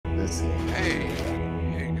this game.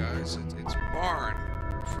 Hey guys, it's Barn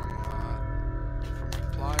from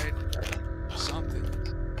Applied something.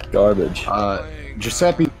 Garbage.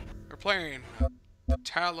 Giuseppe. We're playing the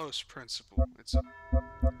Talos Principle. It's a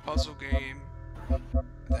puzzle game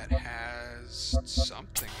that has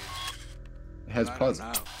something in it. It has puzzles.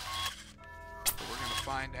 I don't know. But we're gonna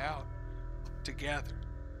find out together.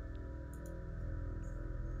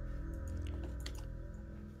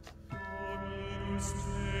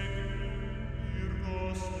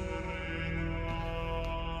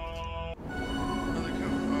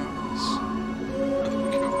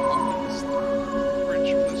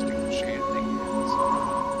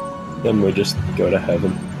 Then we just go to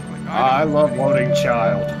heaven. I love loading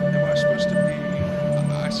child. Am I supposed to be?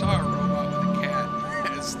 I saw a robot with a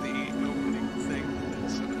cat as the opening thing for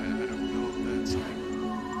this, and I don't know if that's like.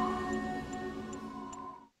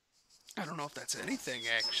 I don't know if that's anything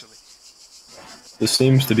actually. This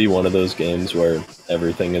seems to be one of those games where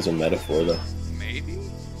everything is a metaphor, though. Maybe.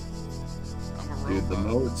 I'm a robot. Dude, the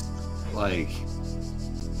most like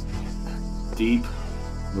deep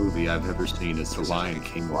movie I've ever seen is the Lion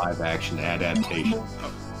King live-action adaptation.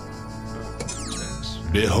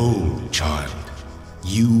 Behold, child,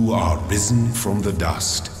 you are risen from the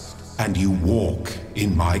dust, and you walk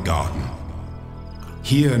in my garden.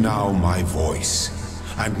 Hear now my voice,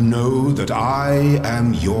 and know that I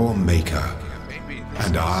am your maker,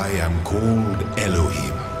 and I am called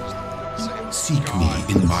Elohim. Seek me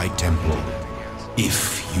in my temple,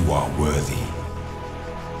 if you are worthy.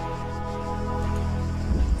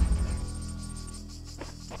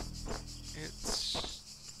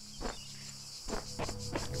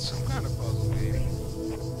 It's some kind of puzzle game.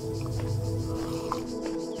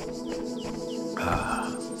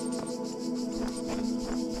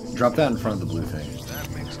 Drop that in front of the blue thing. That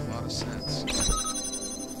makes a lot of sense.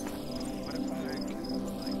 What if I can,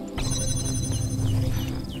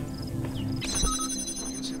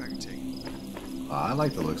 let's see if I can take it. I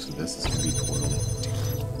like the looks of this. It's gonna be portable.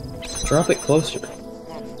 Drop it closer.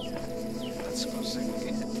 Well, that's supposed to be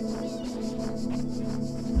it.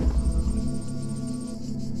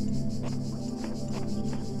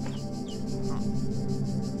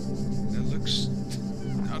 It looks,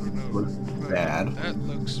 I don't know. Looks but bad. That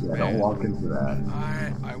looks Yeah, bad. don't walk into that.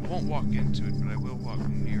 I won't walk into it, but I will walk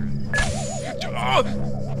near it. Oh!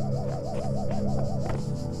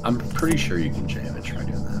 I'm pretty sure you can jam it. Try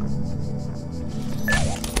doing that.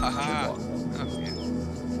 Aha! Should walk.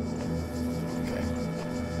 Okay.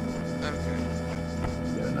 Okay. Okay.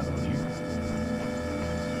 Get another one.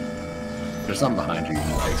 There's something behind you. You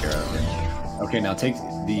can take care of it. Okay, now take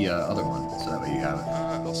the other one, so that way you have it.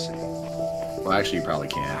 I'll see. Well, actually, you probably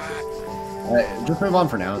can't. Just move on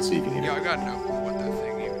for now and see if you can. Yeah, I got no clue what that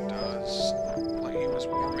thing even does. Like, he was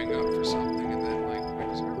warming up for something, and then, like, wait,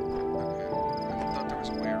 is there... Okay. I thought there was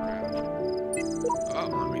a way around. I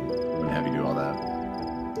Oh. mean, wouldn't have you do all that.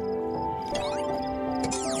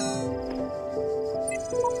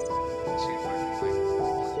 Let's see if I can, like...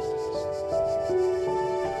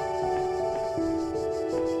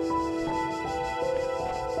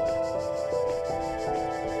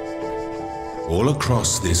 All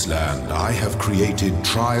across this land, I have created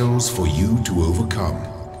trials for you to overcome.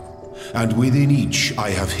 And within each, I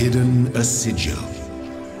have hidden a sigil.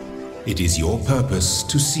 It is your purpose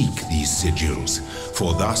to seek these sigils,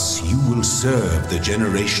 for thus you will serve the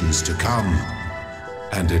generations to come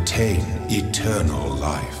and attain eternal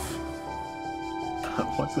life.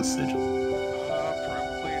 What's the sigil?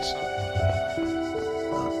 probably something.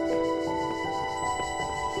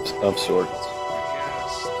 Of sorts. I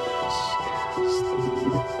guess this is the...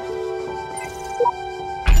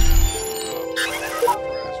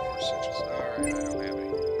 Reservoir sigils. Alright, I don't have any.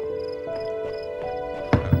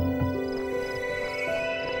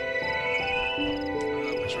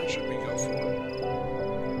 Which one should we go for?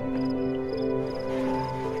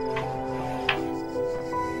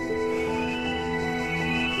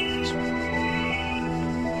 This one.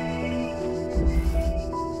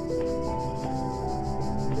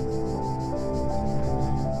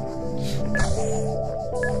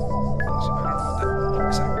 Is that a bomb or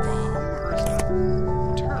is that a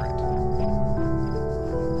turret?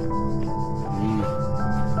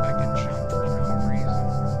 I can jump for no reason.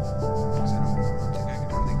 Because I don't think I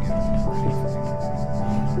can really get over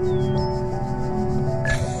anything.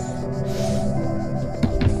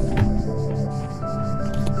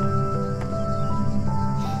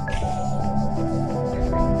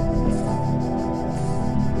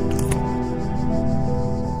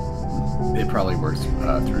 It probably works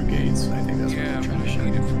through gates. I think that's Yeah, what but I'm trying to I show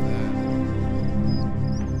need it you. for that.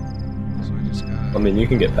 So I just gotta... I mean, you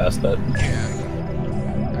can get past that.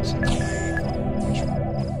 Yeah, I Which one? I don't know which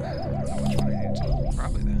one I need to look.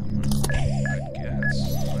 Probably that one. I'd guess.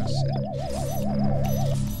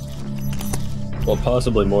 Well,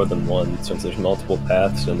 possibly more than one, since there's multiple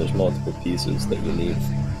paths and there's multiple pieces that you need.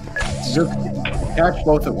 Just catch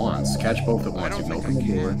both at once. Catch both at I once. don't You can think open I the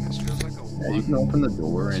door. can. This feels like a Yeah, you can open the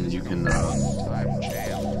door and you can. time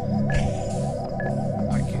jam.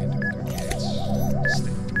 I can't do it through gates.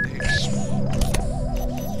 They explode.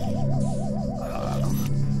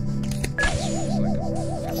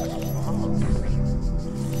 Feels like a bomb.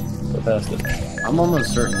 Go past it. I'm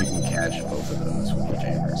almost certain you can catch both of those with the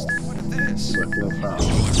jammers. What is this? Look, no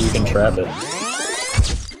problem. You can trap it.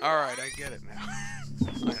 Alright, I get it now.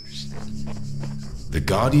 I understand. The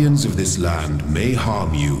guardians of this land may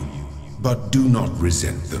harm you, but do not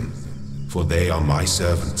resent them, for they are my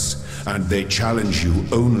servants, and they challenge you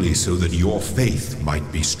only so that your faith might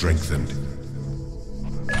be strengthened.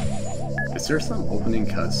 Is there some opening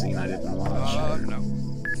cutscene I didn't watch? No.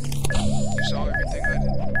 You saw everything I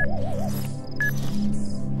did.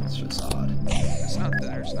 It's just odd. It's not that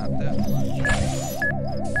there's not that much.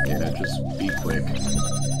 Yeah, just be quick.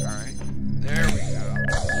 Alright. There we go.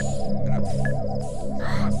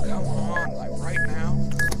 Come on, like right now?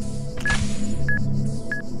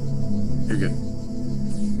 You're good.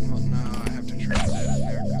 Well, no, I have to trap that in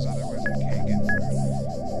there, because otherwise I can't get through.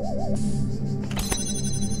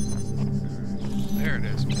 There it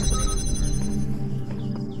is.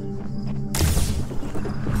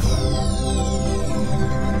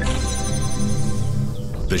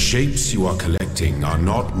 The shapes you are collecting are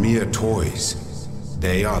not mere toys.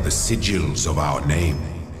 They are the sigils of our name.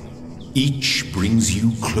 Each brings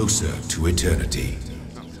you closer to eternity.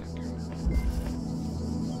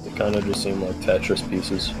 They kind of just seem like Tetris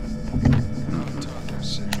pieces.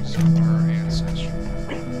 Sigils of our ancestry.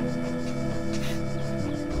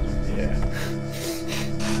 Yeah.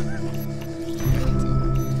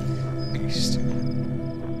 Beast.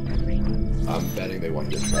 I'm betting they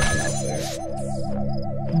want you to try it out there.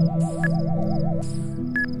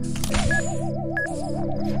 I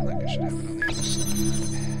feel like I should have it on the other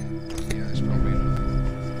side. Yeah, there's probably enough.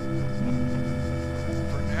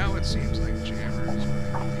 For now, it seems like Jammer is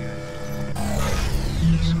where the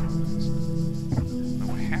no,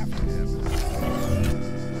 I have to have it.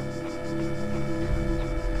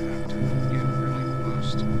 I have to get really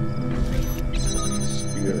close to it.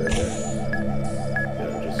 You're right there.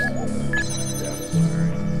 Yeah, just grab it.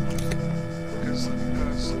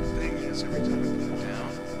 Because the thing is, every time I put it down,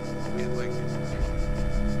 it like you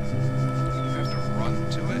have to run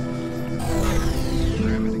to it,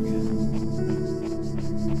 grab it again.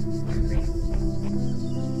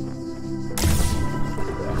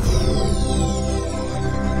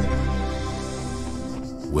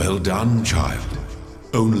 Well done, child.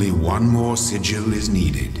 Only one more sigil is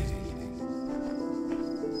needed.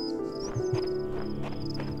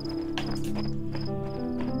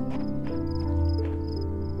 I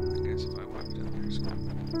guess if I walked in there, it's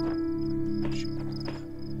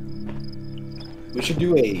We should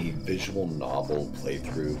do a visual novel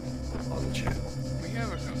playthrough on the channel. we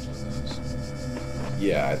have a couple of those.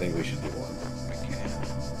 Yeah, I think we should do one. We can.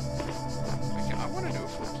 I want to do a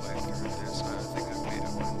full playthrough of this. I think I've made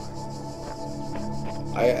up my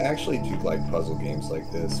mind. I actually do like puzzle games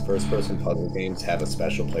like this. First-person puzzle games have a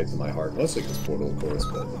special place in my heart, mostly because Portal, of course,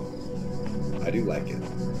 but I do like it. You can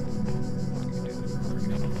do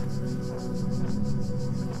the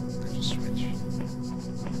There's a switch.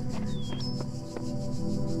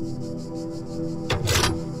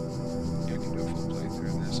 You can do a full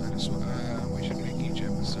playthrough of this. I just we should make each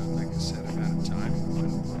episode like a set amount of time.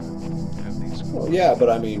 Have these. Well, yeah, but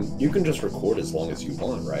I mean, you can just record as long as you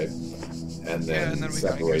want, right? And then, Yeah, and then I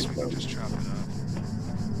separate guess we them. can just chop it up.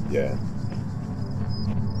 Yeah.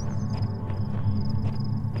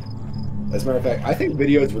 As a matter of fact, I think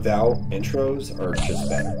videos without intros are just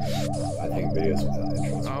better. I think videos without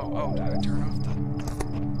intros. Oh, did I turn off the?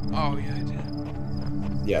 Oh yeah, I did.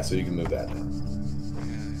 Yeah, so you can move that now.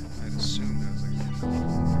 Yeah, I'd assumed I was like.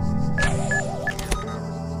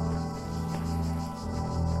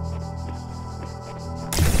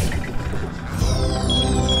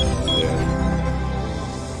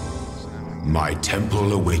 My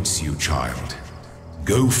temple awaits you, child.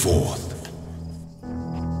 Go forth.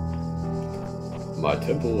 My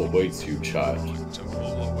temple awaits you, child.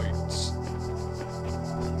 Temple awaits.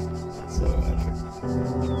 So epic.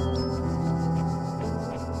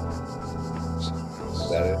 Is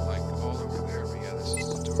that it? Like all over there, but yeah, this is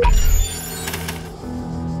the door.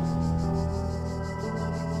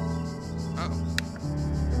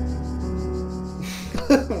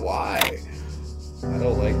 Why? I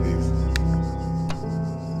don't like these.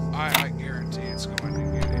 guarantee it's going to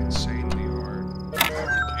get insanely hard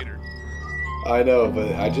later. I know,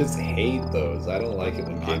 but I just hate those. I don't like it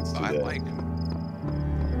when games do I that. like him.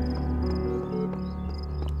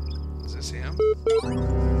 Is this him?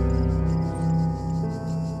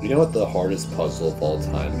 You know what the hardest puzzle of all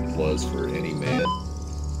time was for any man?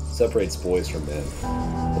 Separates boys from men.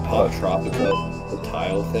 The Pop Tropica, the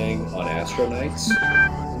tile thing on Astronites.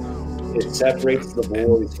 It separates the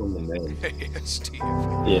boys from the men.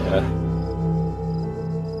 ASTFA. Yeah.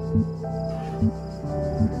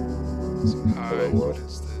 Hi, what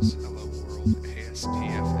is this? Hello world,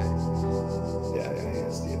 ASTFA. Yeah,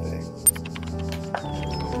 ASTFA. Oh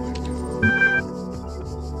my god.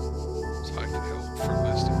 So I can help for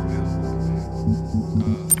list available.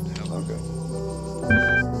 Hello. Okay.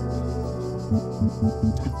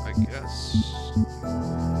 I guess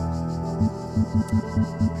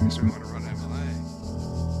we want to run MLA,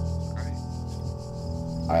 right?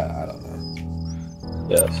 I don't know.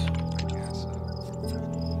 Yes. I guess.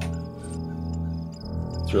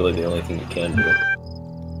 It's really the only thing you can do.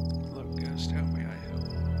 Look, guest, how may I help?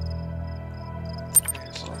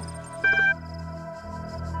 Yes. I'm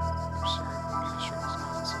sorry, but I'm sure it's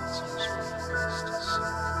nonsense. I'm sorry for this.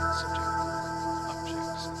 Subject,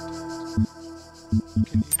 objects, and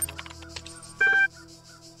can you help?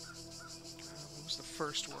 What was the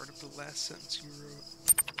first word of the last sentence you wrote?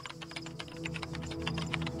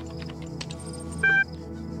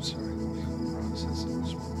 I'm sorry, the legal process of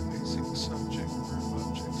this one basic subject, verb,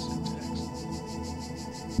 object, syntax.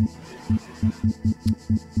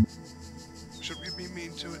 Should we be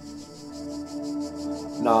mean to it?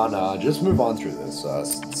 Nah, just move on through this.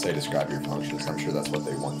 Say describe your functions. I'm sure that's what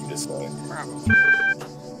they want you to say. Probably.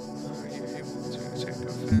 Are you able to take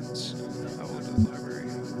offense? I will to the library.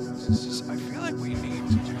 I feel like we need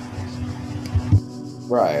to do this.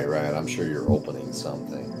 Right. I'm sure you're opening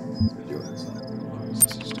something. You're doing something. What was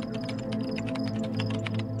this system?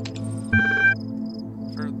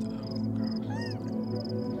 Further, oh god.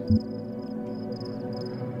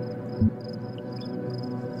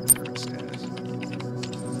 Current status.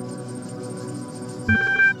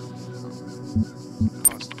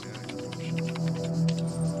 Cost of data consumption.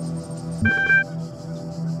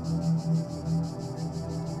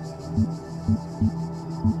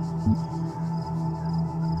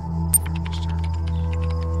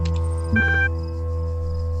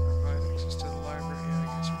 Provide access to the library. Yeah, I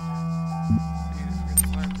guess we need it for the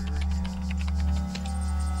library.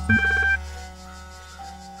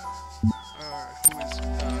 Alright, who is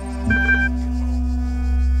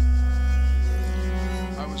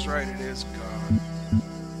I was right, it is God.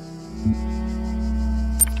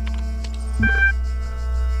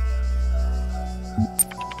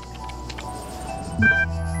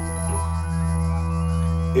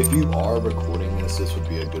 If you are recording this would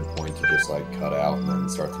be a good point to just like cut out and then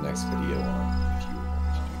start the next video on if you were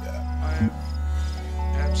going to do that. I have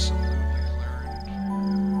absolutely learned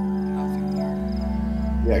nothing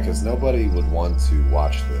new. Yeah, because nobody would want to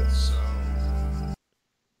watch this. So,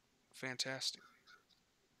 fantastic.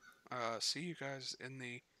 See you guys in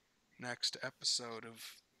the next episode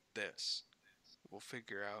of this. We'll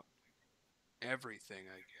figure out everything,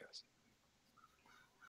 I guess.